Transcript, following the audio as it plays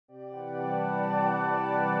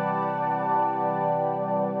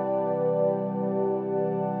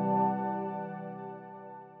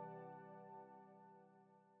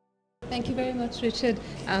Thank you very much, Richard.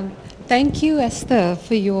 Thank you, Esther,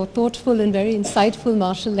 for your thoughtful and very insightful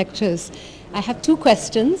martial lectures. I have two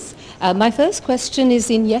questions. My first question is,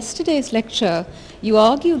 in yesterday's lecture, you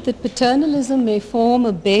argued that paternalism may form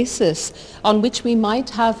a basis on which we might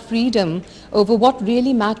have freedom over what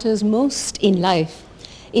really matters most in life.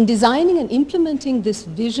 In designing and implementing this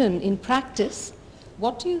vision in practice,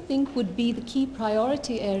 what do you think would be the key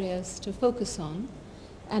priority areas to focus on?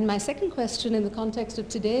 And my second question in the context of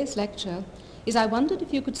today's lecture is, I wondered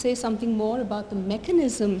if you could say something more about the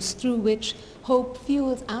mechanisms through which hope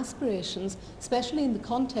fuels aspirations, especially in the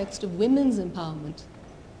context of women's empowerment.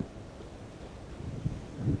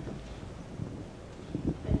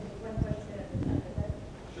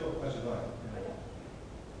 Sure, pleasure, right.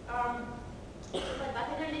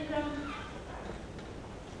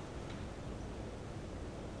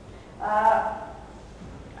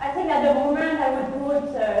 I think at the moment I would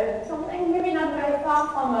put something maybe not very far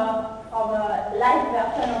from a light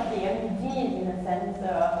version of the MDGs in a sense.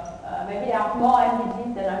 Maybe there are more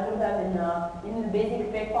MDGs than I would have in the basic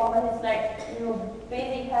platform, but it's like,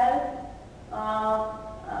 basic health,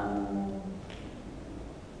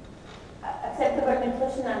 acceptable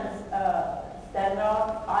nutritional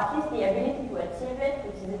standards, or at least the ability to achieve it,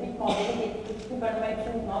 which is a bit more limited, which people might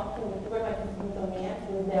choose not to, people might choose to do something else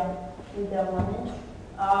with their money.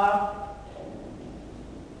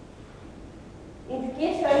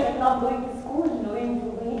 Education is not going to school, knowing to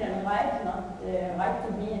read and write, not the right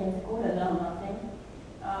to be in school and learn nothing.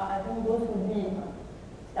 I think those would be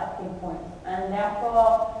starting points. And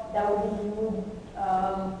therefore, that would include,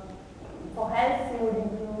 for health, it would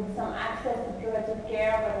include some access to curative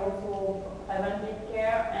care, but also preventive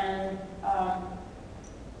care and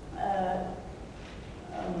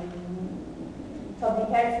public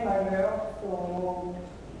health measures. So,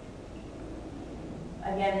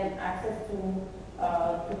 again, access to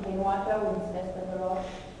clean water would be tested a lot.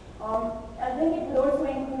 I think it will also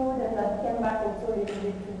include, and that came back also a little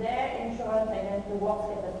bit today, insurance against the worst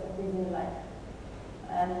catastrophes in life.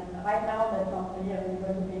 And right now, that's not really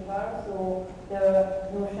available to people, so the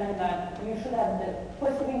notion that you should have the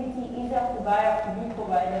possibility either to buy or to be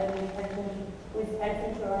provided with health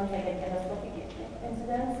insurance against catastrophic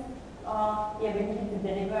incidents, the ability to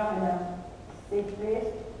deliver in a safe place,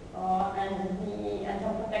 and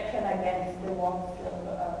some protection against the worst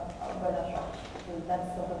weather shocks. So that's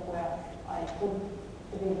sort of where I put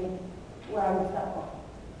really where I would start from.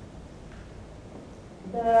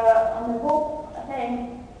 On the hope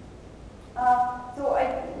thing, so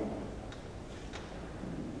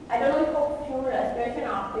I don't know if hope fuel aspiration or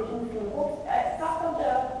aspiration fuel hope. Part of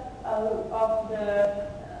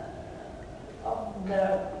the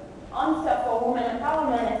answer for women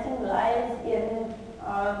empowerment, I think, lies in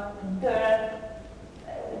the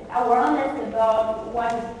awareness about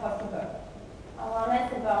what is possible,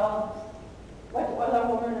 awareness about what other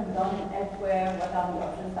women have done elsewhere, what are the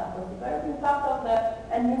options that are possible. In part of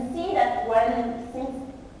and you see that when things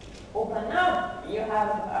open up, you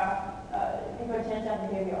have people change their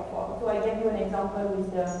behavior. So I gave you an example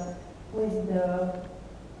with the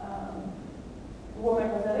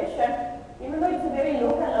woman reservation. Even though it's a very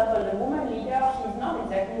local level, the woman leader, she's not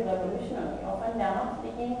exactly revolutionary. Often they're not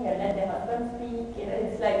speaking, they let their husband speak.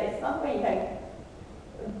 It's not really like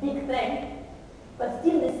a big thing, but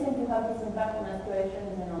still they seem to have this impact on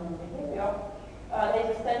aspirations and on behavior.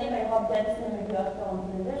 There's a study by Rob Jensen and Dr. on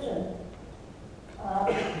television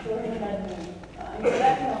showing that the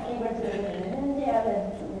introduction of cable television in India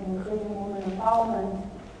led to increasing women empowerment.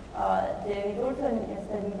 There is also a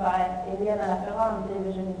study by Eliana Lafera on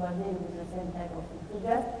television in Brazil with the same type of thing. So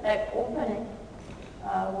just like opening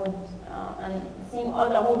and seeing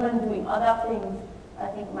other women doing other things, I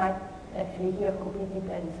think might actually here completely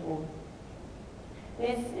play this role.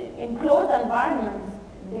 In closed environments,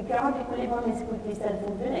 the current equilibrium is quickly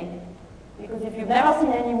self-fulfilling. Because if you've never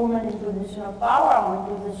seen any woman in position of power or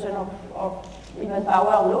in position of even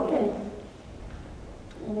power locally,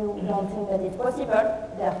 you don't think that it's possible,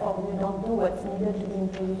 therefore you don't do what's needed to be in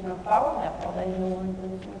position of power, therefore there is no one in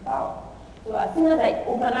position of power. So as soon as I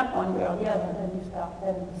open up one way or the other, then you start,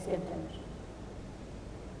 then this gets changed.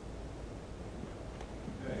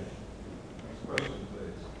 Okay. Next question,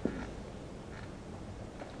 please.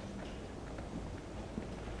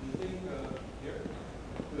 Do you think, here?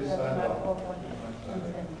 Please stand up.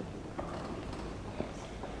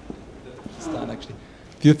 Stand, actually.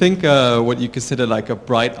 Do you think what you consider like a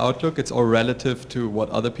bright outlook, it's all relative to what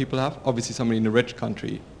other people have? Obviously somebody in a rich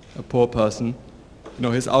country, a poor person,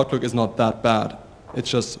 his outlook is not that bad. It's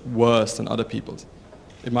just worse than other people's.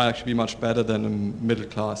 It might actually be much better than a middle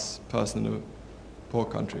class person in a poor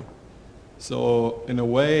country. So in a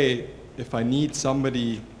way, if I need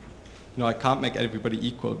somebody, I can't make everybody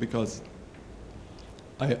equal because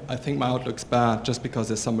I think my outlook's bad just because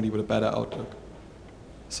there's somebody with a better outlook.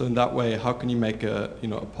 So in that way, how can you make a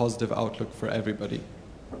positive outlook for everybody?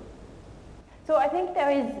 So I think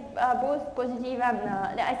there is both positive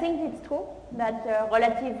and I think it's true that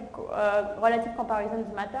relative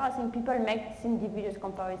comparisons matter. I think people make invidious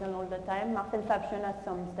comparison all the time. Marcel Fabchen has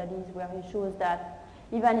some studies where he shows that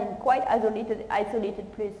even in quite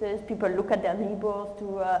isolated places, people look at their neighbors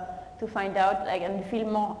to find out, and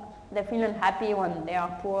they feel unhappy when they are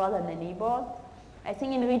poorer than their neighbors. I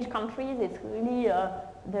think in rich countries, it's really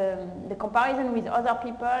the comparison with other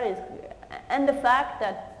people is, and the fact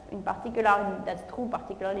that in particular, that's true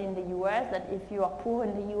particularly in the US, that if you are poor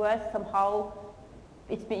in the US, somehow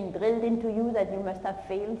it's being drilled into you that you must have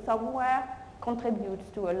failed somewhere, contributes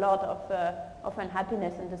to a lot of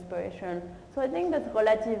unhappiness and desperation. So I think that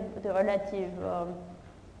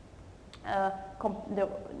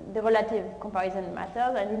the relative comparison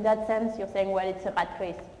matters, and in that sense you're saying, well, it's a rat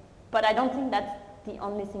race. But I don't think that's the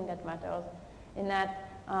only thing that matters, in that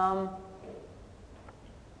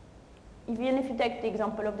even if you take the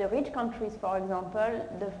example of the rich countries, for example,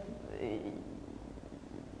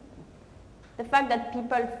 the fact that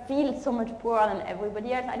people feel so much poorer than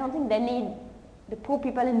everybody else, I don't think the poor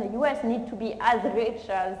people in the US need to be as rich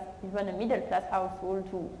as even a middle class household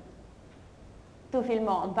to feel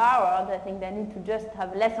more empowered. I think they need to just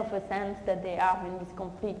have less of a sense that they are in this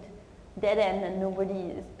complete dead end and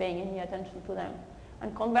nobody is paying any attention to them.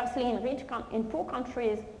 And conversely, in poor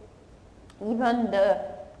countries, even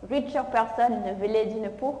the richer person in a village in a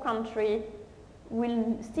poor country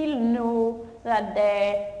will still know that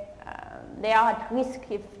they are at risk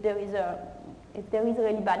if there is a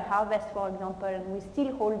really bad harvest, for example, and we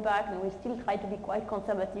still hold back and we still try to be quite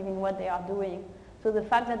conservative in what they are doing. So the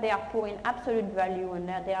fact that they are poor in absolute value and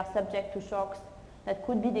that they are subject to shocks that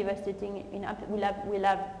could be devastating will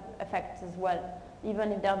have effects as well,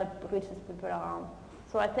 even if they are the richest people around.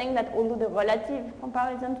 So I think that although the relative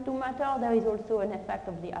comparisons do matter, there is also an effect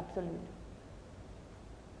of the absolute.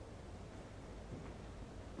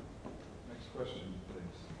 Next question,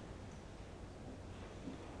 please.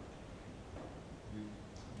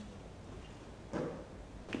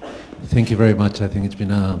 Thank you very much. I think it's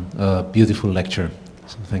been a beautiful lecture,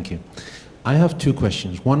 so thank you. I have two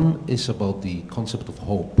questions. One is about the concept of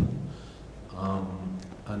hope.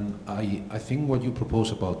 And I think what you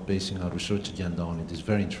propose about basing our research agenda on it is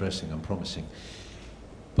very interesting and promising.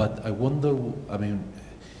 But I wonder,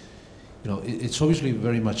 it's obviously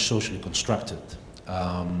very much socially constructed.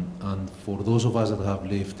 And for those of us that have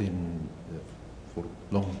lived for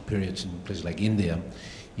long periods in places like India,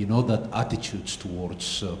 you know that attitudes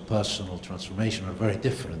towards personal transformation are very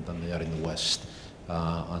different than they are in the West.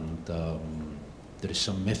 There is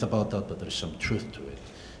some myth about that, but there is some truth to it.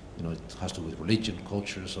 It has to do with religion,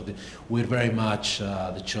 culture. So we're very much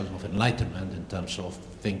the children of enlightenment in terms of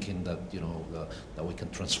thinking that that we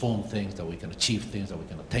can transform things, that we can achieve things, that we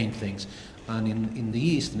can attain things. And in the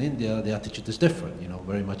East, in India, the attitude is different.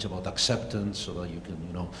 Very much about acceptance, so that you can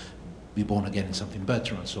be born again in something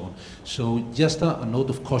better and so on. So just a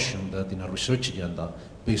note of caution that in a research agenda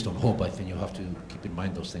based on hope, I think you have to keep in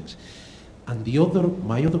mind those things. And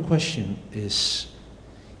my other question is,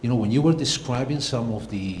 when you were describing some of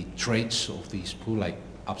the traits of these poor, like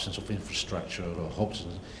absence of infrastructure or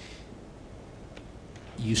hopelessness,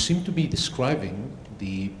 you seem to be describing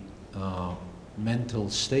the mental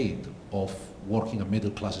state of working and middle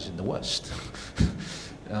classes in the West.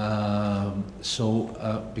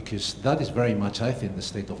 Because that is very much, I think, the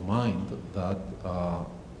state of mind that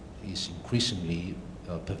is increasingly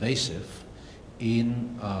pervasive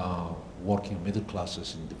in working middle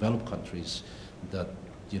classes in developed countries that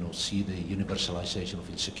see the universalization of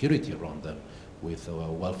insecurity around them, with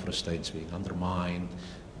welfare states being undermined,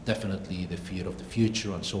 definitely the fear of the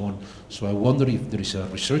future and so on. So I wonder if there is a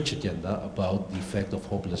research agenda about the effect of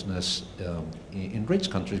hopelessness in rich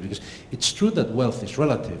countries, because it's true that wealth is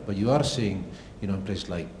relative, but you are seeing, in places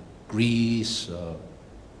like Greece,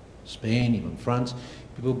 Spain, even France,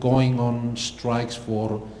 people going on strikes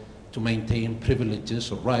to maintain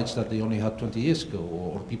privileges or rights that they only had 20 years ago,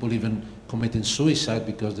 or people even committing suicide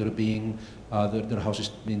because they're being, their house is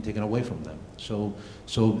being taken away from them. So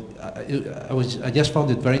I just found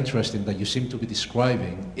it very interesting that you seem to be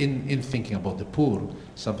describing, in thinking about the poor,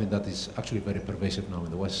 something that is actually very pervasive now in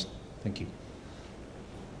the West. Thank you.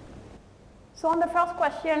 So on the first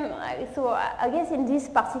question, I guess in this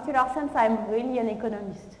particular sense, I'm really an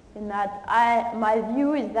economist. In that my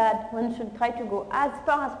view is that one should try to go as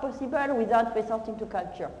far as possible without resorting to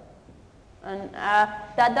culture. And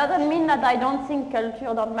that doesn't mean that I don't think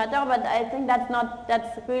culture don't matter, but I think that's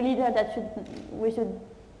really we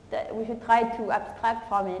should try to abstract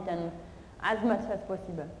from it and as much as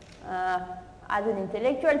possible. As an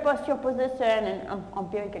intellectual posture possession and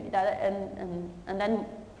empirically, and then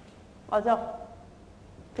other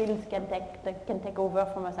fields can take over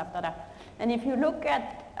from us after that. And if you look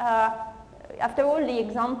at after all, the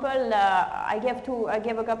example I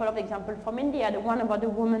gave a couple of examples from India. The one about the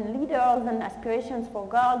women leaders and aspirations for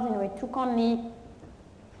girls. It took only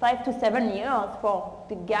 5 to 7 years for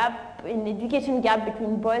the gap in education gap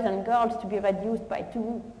between boys and girls to be reduced by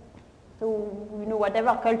 2. So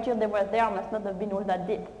whatever culture there was there must not have been all that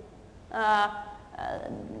deep.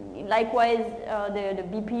 Likewise, the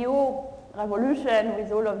BPO revolution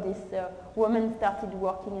with all of these women started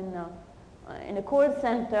working in the call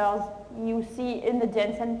centers. You see in the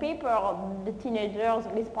Jensen paper the teenagers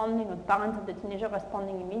responding, or parents of the teenager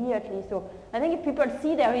responding immediately. So I think if people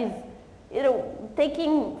see there is,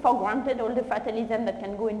 taking for granted all the fatalism that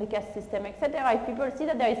can go in the caste system, etc., if people see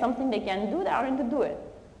that there is something they can do, they are going to do it.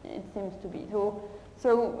 It seems to be.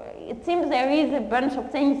 So it seems there is a bunch of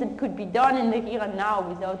things that could be done in the here and now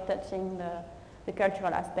without touching the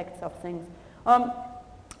cultural aspects of things. I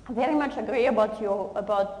very much agree about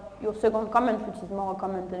your second comment, which is more a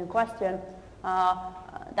comment than a question.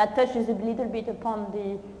 That touches a little bit upon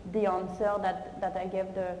the answer that I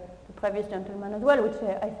gave the previous gentleman as well, which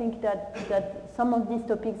I think that some of these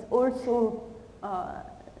topics also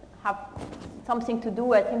have something to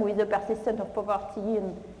do, I think, with the persistence of poverty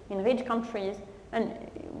in rich countries, and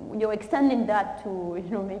you're extending that to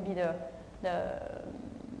maybe the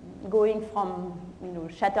going from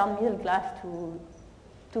shattered middle class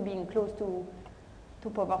to being close to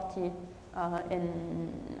poverty,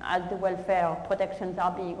 as the welfare protections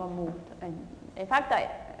are being removed. And in fact,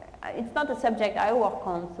 it's not a subject I work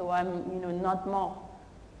on, so I'm not more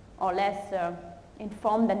or less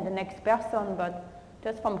informed than the next person, but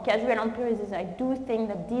just from casual empiricism, I do think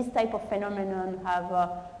that these type of phenomena have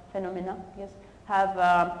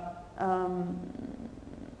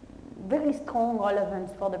very strong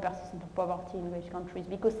relevance for the persistence of poverty in rich countries,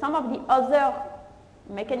 because some of the other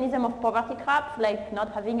mechanism of poverty traps, like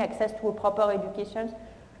not having access to a proper education,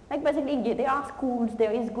 like basically there are schools,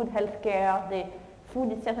 there is good health care, the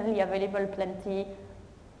food is certainly available plenty,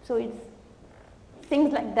 so it's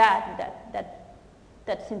things like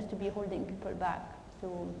that seems to be holding people back.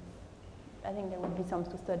 So I think there would be some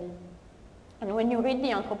to study. And when you read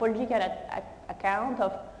the anthropological account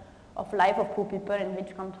of life of poor people in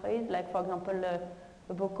rich countries, like for example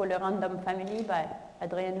a book called A Random Family by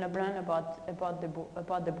Adrienne Leblanc about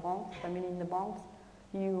the Bronx, family in the Bronx,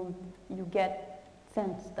 you get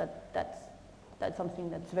sense that that's something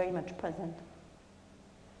that's very much present.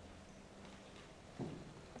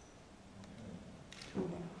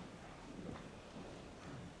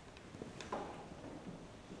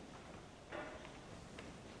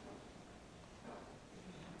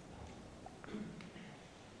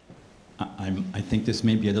 I think this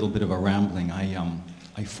may be a little bit of a rambling.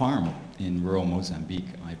 I farm in rural Mozambique.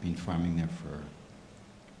 I've been farming there for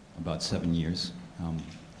about 7 years.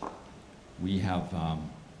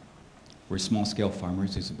 We're small-scale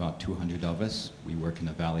farmers. There's about 200 of us. We work in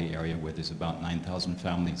a valley area where there's about 9,000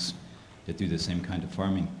 families that do the same kind of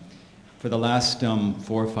farming. For the last 4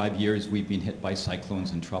 or 5 years, we've been hit by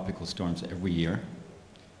cyclones and tropical storms every year.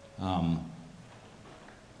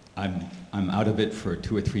 I'm out of it for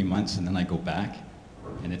 2 or 3 months, and then I go back,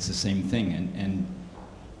 and it's the same thing. And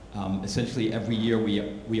essentially every year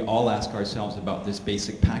we all ask ourselves about this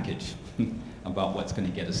basic package, about what's going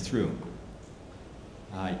to get us through.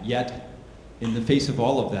 Yet, in the face of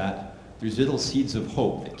all of that, there's little seeds of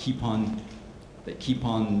hope that keep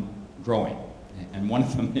on growing. And one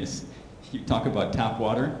of them is, you talk about tap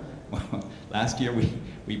water. Well, last year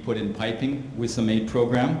we put in piping with some aid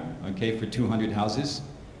program, okay, for 200 houses.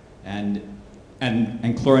 And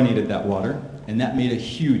chlorinated that water, and that made a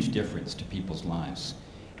huge difference to people's lives.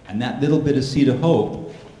 And that little bit of seed of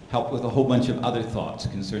hope helped with a whole bunch of other thoughts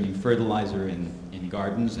concerning fertilizer in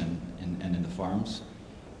gardens and in the farms.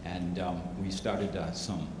 And we started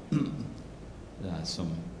some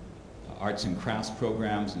arts and crafts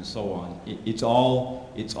programs and so on. It's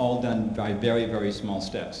all done by very, very small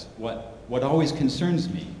steps. What always concerns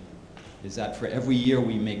me is that for every year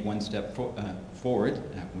we make one step forward,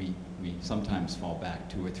 we sometimes fall back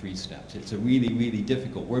 2 or 3 steps. It's a really, really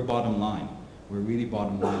difficult. We're bottom line. We're really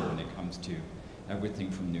bottom line when it comes to everything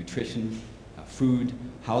from nutrition, food,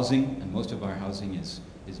 housing, and most of our housing is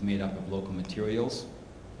made up of local materials.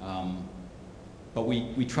 But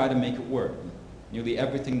we try to make it work. Nearly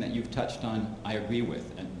everything that you've touched on, I agree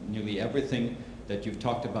with, and nearly everything that you've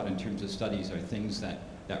talked about in terms of studies are things that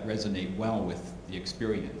resonate well with the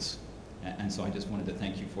experience. And so I just wanted to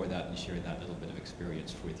thank you for that and share that little bit of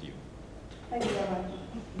experience with you. Thank you very much.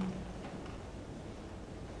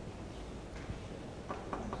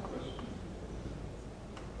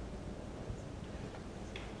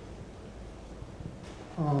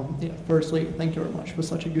 Firstly, thank you very much for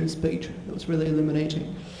such a good speech. It was really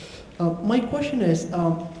illuminating. My question is,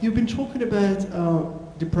 you've been talking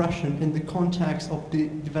about depression in the context of the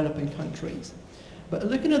developing countries. But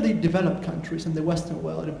looking at the developed countries and the Western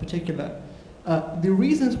world in particular, the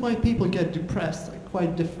reasons why people get depressed are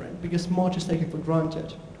quite different because much is taken for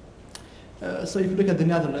granted. So if you look at the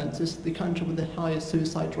Netherlands, it's the country with the highest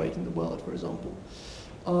suicide rate in the world, for example.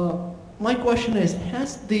 My question is,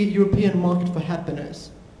 has the European market for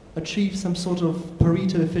happiness achieved some sort of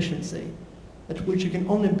Pareto efficiency at which you can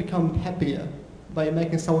only become happier by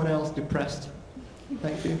making someone else depressed?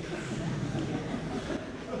 Thank you.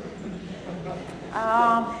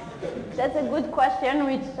 That's a good question,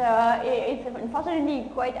 which is unfortunately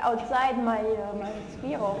quite outside my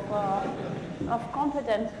sphere of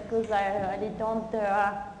competence, because I really don't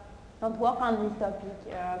work on this topic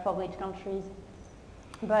for rich countries.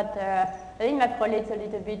 But I think that relates a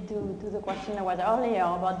little bit to the question that was earlier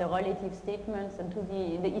about the relative statements and to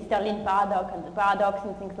the Easterlin paradox and the paradox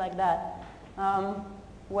and things like that,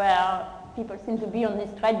 where people seem to be on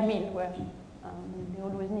this treadmill where they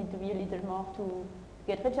always need to be a little more to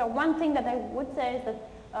get richer. One thing that I would say is that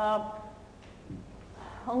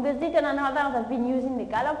Angus-Deaton and others have been using the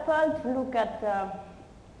Gallup poll to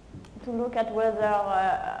look at whether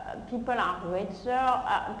people are richer,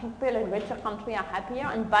 people in richer countries are happier,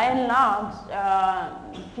 and by and large,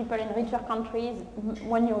 people in richer countries,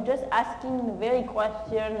 when you're just asking the very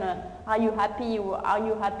question, are you happy, or are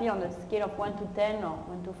you happy on a scale of 1 to 10 or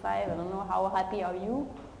 1 to 5, I don't know, how happy are you?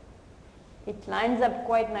 It lines up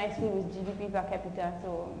quite nicely with GDP per capita,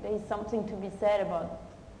 so there is something to be said about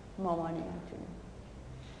more money, actually.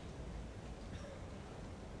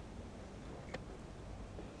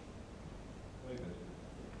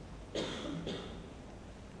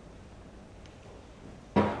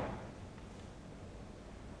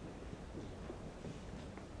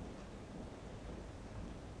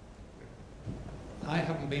 I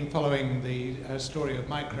haven't been following the story of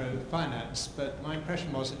microfinance, but my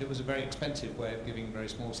impression was that it was a very expensive way of giving very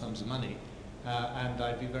small sums of money. And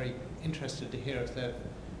I'd be very interested to hear if there have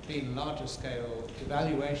been larger scale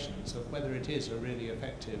evaluations of whether it is a really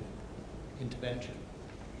effective intervention.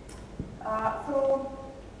 So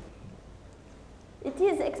it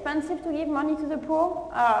is expensive to give money to the poor,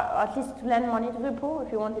 or at least to lend money to the poor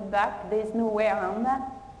if you want it back. There is no way around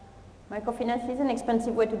that. Microfinance is an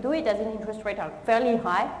expensive way to do it, as in interest rates are fairly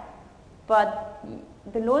high, but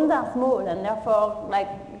the loans are small, and therefore, like,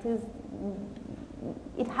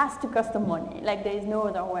 it has to cost them money. Like, there is no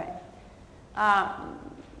other way.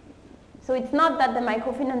 So it's not that the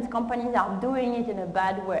microfinance companies are doing it in a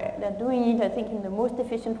bad way. They're doing it, I think, in the most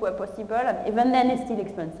efficient way possible, and even then, it's still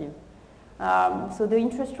expensive. So the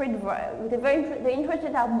interest rate, the interest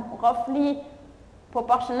rates are roughly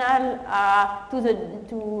proportional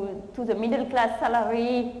to the middle class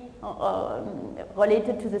salary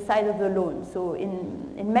related to the size of the loan. So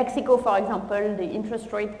in Mexico, for example, the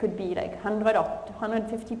interest rate could be like 100 or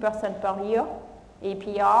 150% per year,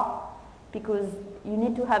 APR, because you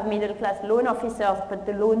need to have middle class loan officers, but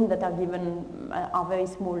the loans that are given are very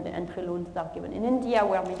small, the entry loans that are given. In India,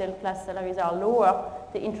 where middle class salaries are lower,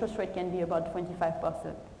 the interest rate can be about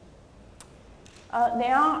 25%.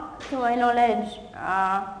 There are, to my knowledge,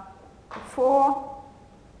 4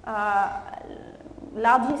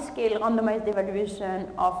 largest scale randomized evaluation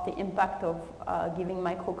of the impact of giving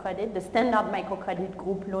microcredit, the standard microcredit,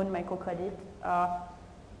 group loan microcredit.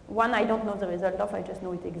 One I don't know the result of, I just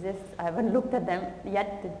know it exists. I haven't looked at them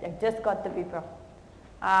yet, I just got the paper.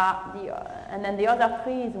 And then the other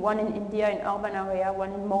 3 is one in India in urban area,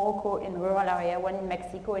 one in Morocco in rural area, one in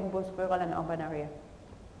Mexico in both rural and urban area.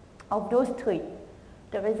 Of those 3,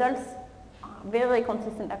 the results are very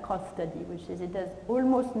consistent across study, which is it has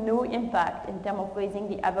almost no impact in terms of raising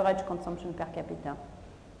the average consumption per capita.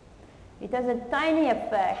 It has a tiny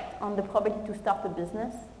effect on the probability to start a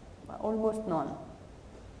business, almost none.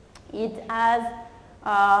 It has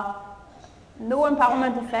no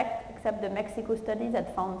empowerment effect, except the Mexico study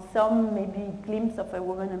that found some maybe glimpse of a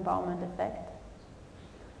woman empowerment effect.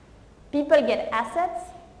 People get assets.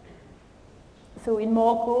 So in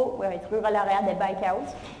Morocco, where it's rural area, they buy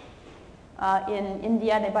cows. In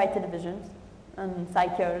India, they buy televisions and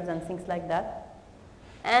cycles and things like that.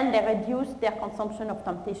 And they reduce their consumption of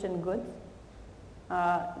temptation goods.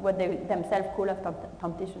 what they themselves call as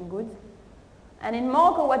temptation goods. And in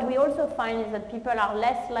Morocco, what we also find is that people are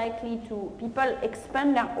less likely to, people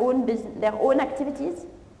expand their own activities,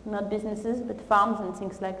 not businesses, but farms and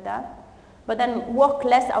things like that, but then work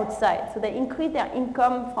less outside. So they increase their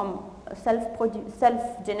income from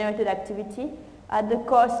self-generated activity at the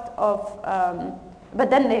cost of, but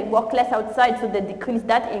then they work less outside, so they decrease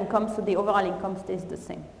that income, so the overall income stays the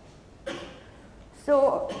same.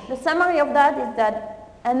 So the summary of that is that,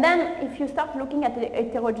 and then if you start looking at the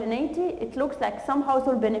heterogeneity, it looks like some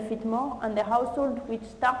households benefit more, and the household which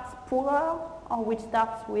starts poorer or which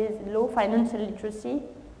starts with low financial literacy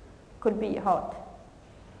could be hurt.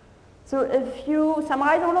 So if you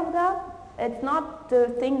summarize all of that, it's not the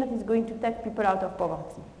thing that is going to take people out of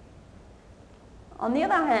poverty. On the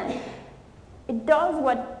other hand, it does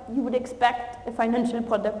what you would expect a financial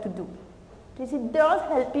product to do. It does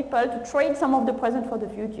help people to trade some of the present for the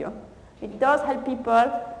future. It does help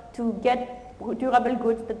people to get durable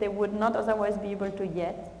goods that they would not otherwise be able to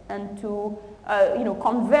get, and to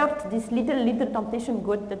convert this little temptation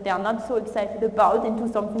good that they are not so excited about into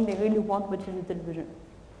something they really want, which is a television.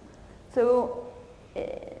 So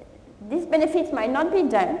these benefits might not be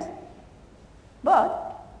giant, but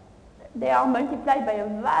they are multiplied by a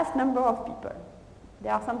vast number of people.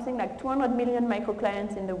 There are something like 200 million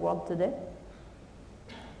microclients in the world today.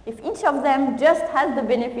 If each of them just has the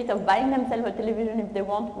benefit of buying themselves a television if they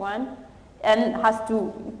want one, and has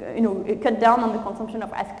to cut down on the consumption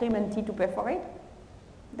of ice cream and tea to pay for it,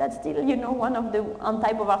 that's still one of the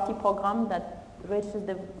anti-poverty programs that reaches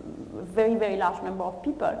the very, very large number of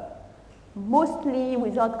people, mostly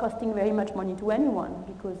without costing very much money to anyone,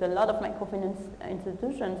 because a lot of microfinance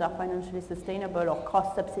institutions are financially sustainable or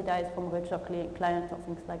cross-subsidized from richer clients or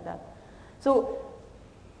things like that. So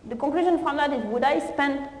the conclusion from that is, would I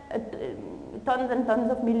spend tons and tons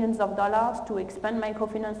of millions of dollars to expand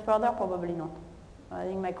microfinance further? Probably not. I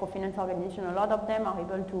think microfinance organizations, a lot of them are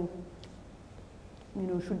able to,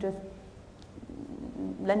 should just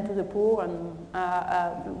lend to the poor, and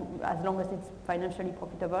as long as it's financially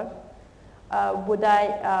profitable. Would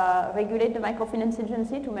I regulate the microfinance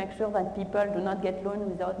agency to make sure that people do not get loans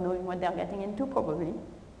without knowing what they're getting into? Probably.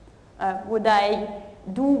 Would I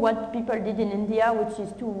do what people did in India, which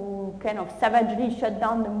is to kind of savagely shut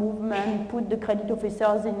down the movement, put the credit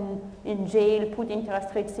officers in jail, put interest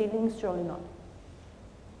rate ceilings? Surely not.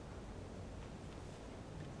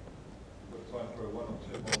 We've got time for one or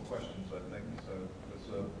two more questions, I think. So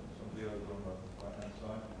there's somebody over on the right-hand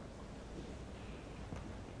side.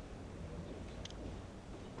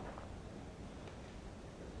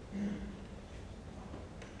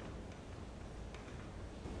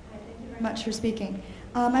 Much for speaking.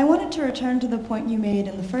 I wanted to return to the point you made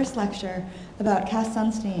in the first lecture about Cass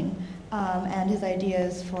Sunstein and his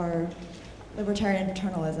ideas for libertarian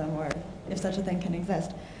paternalism, or if such a thing can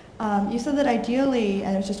exist. You said that ideally,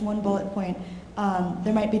 and it's just one bullet point,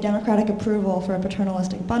 there might be democratic approval for a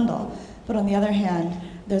paternalistic bundle, but on the other hand,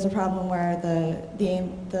 there's a problem where the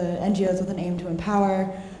NGOs with an aim to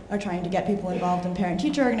empower are trying to get people involved in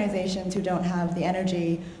parent-teacher organizations who don't have the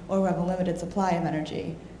energy or who have a limited supply of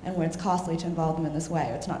energy, and where it's costly to involve them in this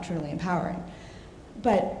way. It's not truly empowering.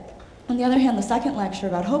 But on the other hand, the second lecture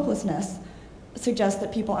about hopelessness suggests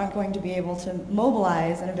that people aren't going to be able to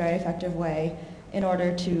mobilize in a very effective way in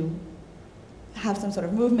order to have some sort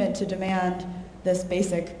of movement to demand this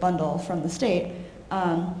basic bundle from the state.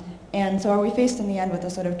 And so are we faced in the end with a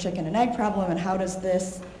sort of chicken and egg problem, and how does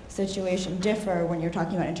this situation differ when you're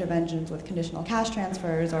talking about interventions with conditional cash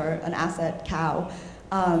transfers or an asset cow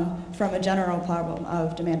from a general problem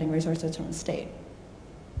of demanding resources from the state?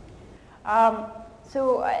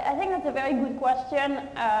 So I think that's a very good question,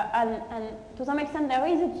 and to some extent there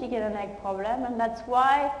is a chicken and egg problem, and that's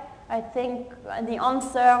why I think the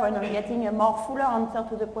answer, and I'm getting a more fuller answer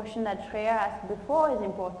to the question that Shreya asked before, is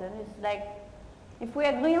important. It's like, if we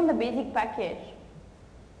agree on the basic package,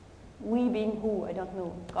 we being who? I don't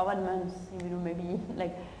know, governments, maybe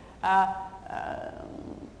like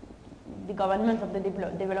the governments of the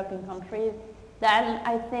developing countries, then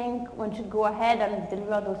I think one should go ahead and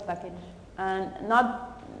deliver those packages, and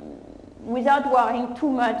not without worrying too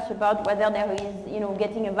much about whether there is,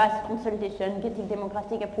 getting a vast consultation, getting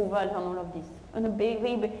democratic approval, and all of this. And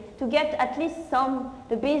to get at least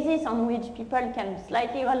the basis on which people can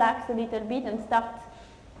slightly relax a little bit and start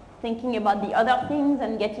thinking about the other things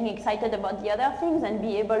and getting excited about the other things, and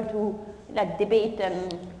be able to debate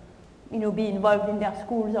and be involved in their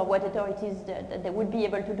schools or whatever it is that they would be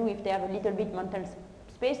able to do if they have a little bit mental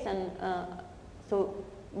space. And so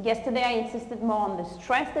yesterday I insisted more on the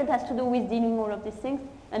stress that has to do with dealing all of these things,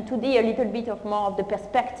 and today a little bit of more of the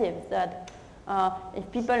perspective that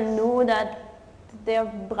If people know that they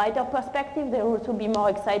have brighter perspective, they'll also be more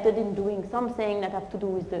excited in doing something that has to do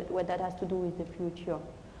with the future.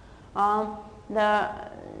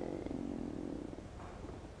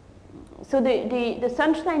 So the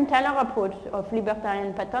Sunstein-Taylor approach of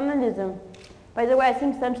libertarian paternalism, by the way, I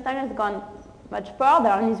think Sunstein has gone much further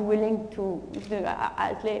and is willing to,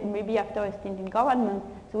 maybe after a stint in government,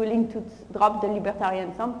 is willing to drop the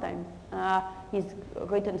libertarian sometimes. He's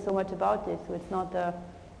written so much about it, so it's not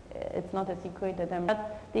a secret to them.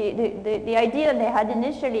 But the idea that they had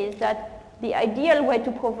initially is that the ideal way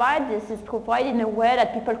to provide this is provide in a way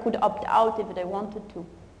that people could opt out if they wanted to.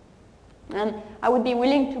 And I would be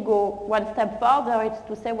willing to go one step further. It's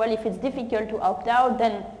to say, well, if it's difficult to opt out,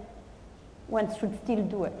 then one should still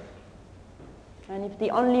do it. And if the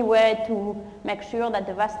only way to make sure that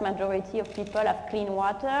the vast majority of people have clean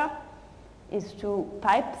water is to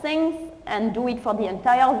pipe things and do it for the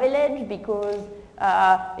entire village, because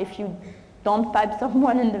if you don't pipe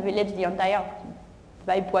someone in the village, the entire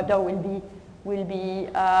piped water will be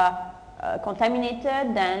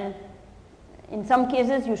contaminated, then in some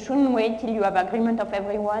cases you shouldn't wait till you have agreement of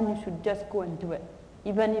everyone, you should just go and do it.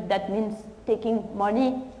 Even if that means taking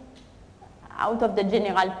money out of the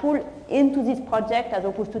general pool into this project as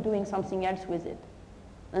opposed to doing something else with it.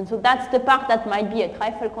 And so that's the part that might be a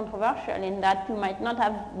trifle controversial, in that you might not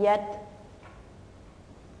have yet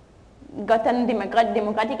gotten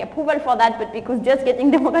democratic approval for that, but because just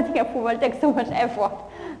getting democratic approval takes so much effort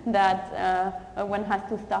that one has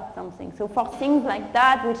to start something. So for things like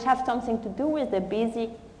that, which have something to do with the basic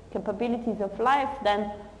capabilities of life,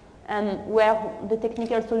 then, and where the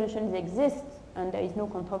technical solutions exist, and there is no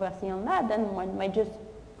controversy on that, then one might just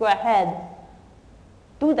go ahead,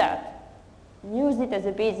 do that, use it as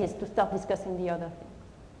a basis to start discussing the other things.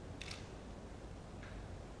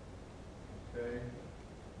 Okay,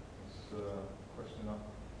 let's question up.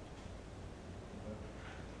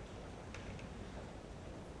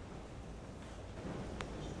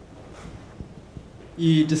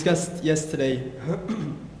 You discussed yesterday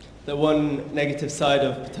that one negative side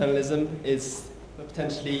of paternalism is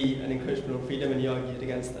potentially an encroachment on freedom, and you argued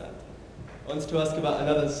against that. I wanted to ask about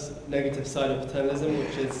another negative side of paternalism,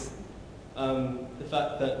 which is the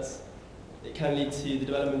fact that it can lead to the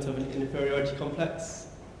development of an inferiority complex,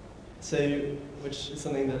 which is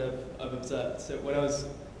something that I've observed. So when I was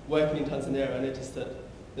working in Tanzania, I noticed that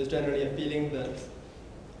there's generally a feeling that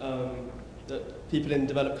that people in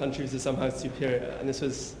developed countries are somehow superior, and this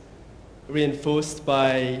was reinforced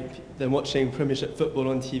by them watching Premiership football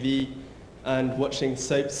on TV and watching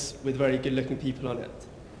soaps with very good-looking people on it.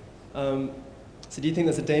 So do you think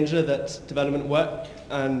there's a danger that development work,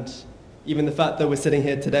 and even the fact that we're sitting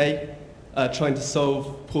here today trying to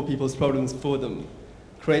solve poor people's problems for them,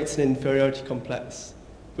 creates an inferiority complex,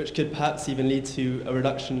 which could perhaps even lead to a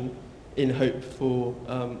reduction in hope for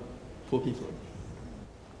poor people?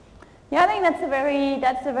 Yeah, I think that's a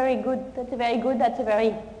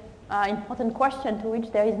very important question, to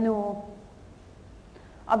which there is no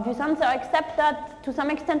obvious answer, except that to some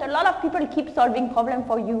extent a lot of people keep solving problems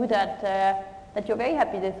for you that you're very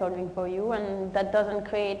happy they're solving for you, and that doesn't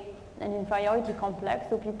create an inferiority complex.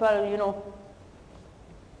 So people,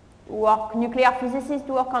 nuclear physicists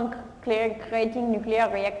work on creating nuclear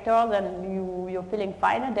reactors, and you're feeling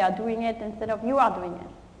fine and they are doing it instead of you are doing it.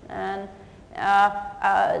 And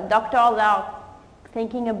doctors are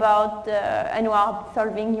thinking about and are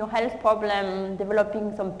solving your health problem,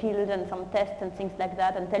 developing some pills and some tests and things like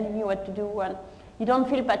that, and telling you what to do, and you don't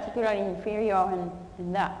feel particularly inferior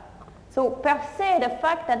in that. So per se, the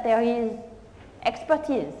fact that there is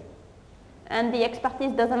expertise, and the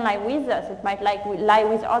expertise doesn't lie with us, it might lie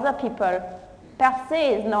with other people, per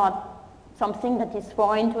se is not something that is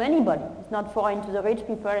foreign to anybody. It's not foreign to the rich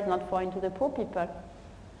people, it's not foreign to the poor people.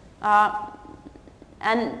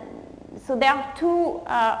 And so there are two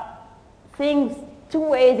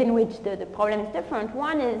ways in which the problem is different.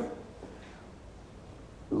 One is,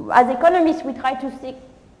 as economists, we try to seek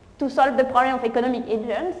to solve the problem of economic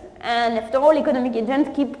agents, and after all, economic agents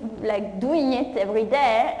keep doing it every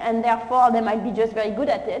day, and therefore they might be just very good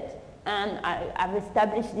at it, and I've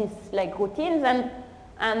established these routines,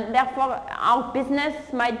 and therefore our business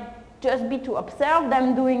might just be to observe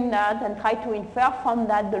them doing that and try to infer from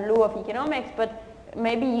that the law of economics, but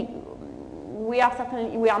maybe we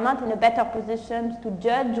are not in a better position to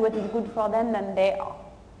judge what is good for them than they are.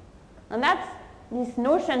 And that's this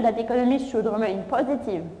notion that economists should remain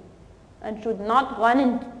positive and should not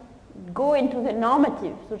go into the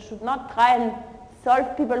normative, so should not try and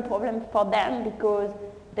solve people's problems for them because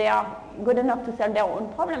they are good enough to solve their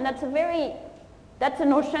own problem. That's a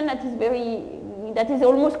notion that is very that is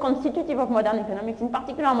almost constitutive of modern economics, in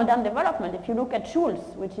particular modern development. If you look at Schulz,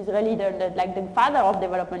 which is really like the father of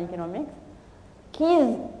development economics,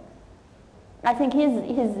 I think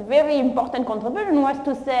his very important contribution was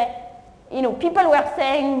to say, people were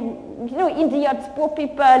saying, idiots, poor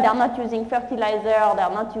people, they're not using fertilizer, they're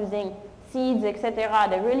not using seeds, etc.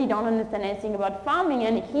 They really don't understand anything about farming.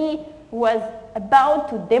 And he was about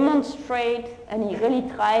to demonstrate, and he really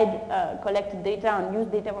tried, collected data and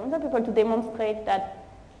used data from other people to demonstrate that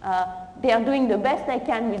they are doing the best they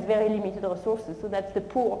can with very limited resources. So that's the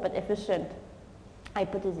poor but efficient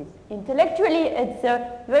hypothesis. Intellectually, it's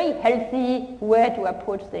a very healthy way to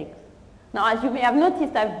approach things. Now, as you may have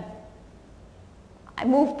noticed, I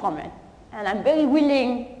moved from it, and I'm very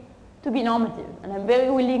willing to be normative, and I'm very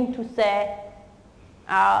willing to say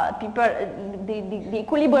the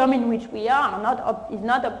equilibrium in which we are is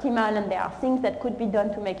not optimal, and there are things that could be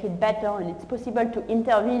done to make it better, and it's possible to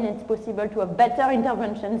intervene, it's possible to have better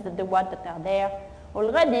interventions than the ones that are there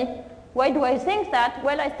already. Why do I think that?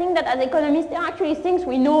 Well, I think that as economists, there are actually things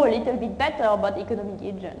we know a little bit better about economic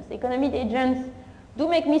agents. Economic agents do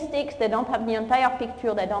make mistakes. They don't have the entire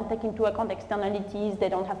picture. They don't take into account externalities. They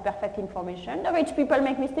don't have perfect information. The rich people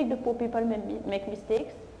make mistakes. The poor people make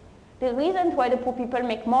mistakes. The reasons why the poor people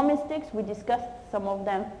make more mistakes, we discussed some of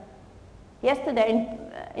them yesterday,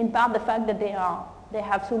 in part the fact that they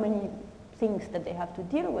have so many things that they have to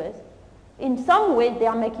deal with. In some ways, they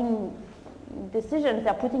are making decisions,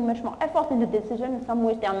 they're putting much more effort in the decision. In some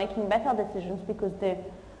ways, they are making better decisions because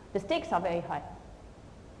the stakes are very high.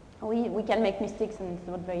 We can make mistakes and it's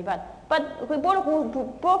not very bad. But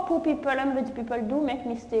poor people and rich people do make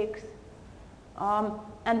mistakes.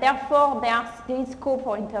 And therefore, there is scope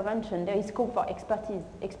for intervention. There is scope for expertise.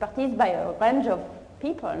 Expertise by a range of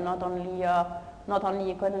people, not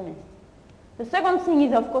only economists. The second thing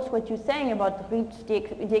is, of course, what you're saying about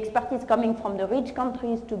the expertise coming from the rich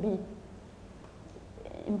countries to be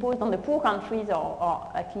imposed on the poor countries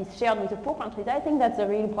or at least shared with the poor countries. I think that's a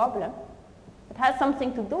real problem. It has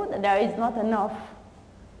something to do that there is not enough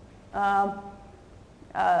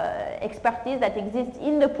expertise that exists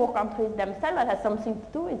in the poor countries themselves. That has something to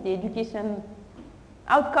do with the education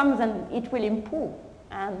outcomes, and it will improve.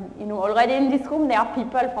 And already in this room there are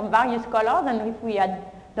people from various colors, and if we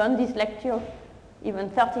had done this lecture even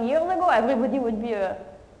 30 years ago, everybody would be a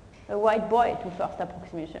white boy to first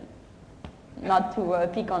approximation. Not to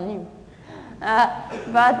pick on you.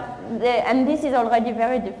 And this is already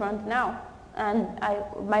very different now. And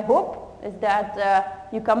my hope is that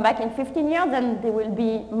you come back in 15 years and there will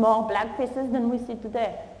be more black faces than we see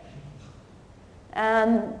today.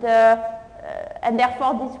 And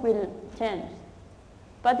therefore this will change.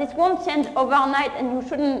 But it won't change overnight, and you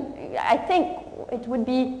shouldn't, I think it would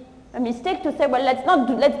be a mistake to say, well,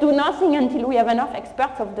 let's do nothing until we have enough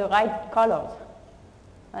experts of the right colors.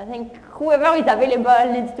 I think whoever is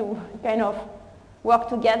available needs to kind of work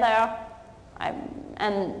together.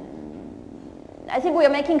 And I think we are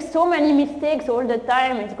making so many mistakes all the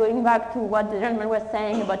time. It's going back to what the gentleman was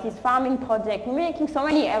saying about his farming project. We're making so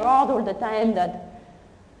many errors all the time that,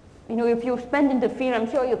 if you spend in the field, I'm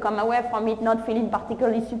sure you come away from it not feeling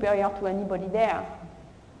particularly superior to anybody there.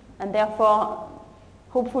 And therefore,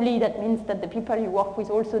 hopefully that means that the people you work with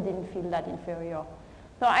also didn't feel that inferior.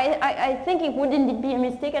 So I think it would indeed be a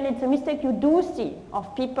mistake, and it's a mistake you do see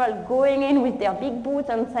of people going in with their big boots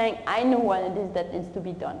and saying, I know what it is that needs to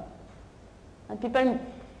be done. And people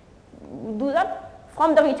do that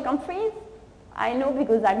from the rich countries. I know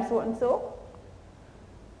because I'm so-and-so.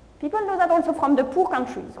 People do that also from the poor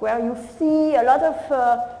countries, where you see a lot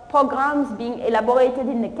of programs being elaborated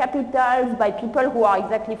in the capitals by people who are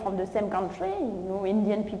exactly from the same country,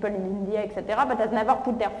 Indian people in India, etc., but has never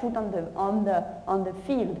put their foot on the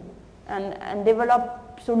field and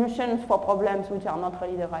develop solutions for problems which are not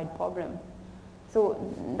really the right problem. So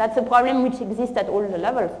that's a problem which exists at all the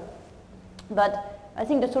levels. But I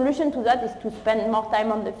think the solution to that is to spend more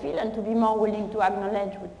time on the field and to be more willing to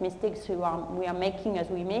acknowledge what mistakes we are making as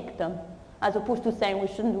we make them, as opposed to saying we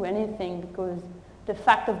shouldn't do anything because the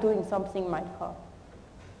fact of doing something might hurt.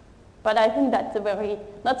 But I think that's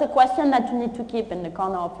a question that you need to keep in the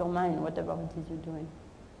corner of your mind, whatever it is you're doing.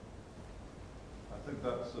 I think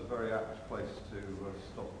that's a very apt place to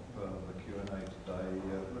stop the Q&A today.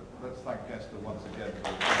 Let's thank Esther once again.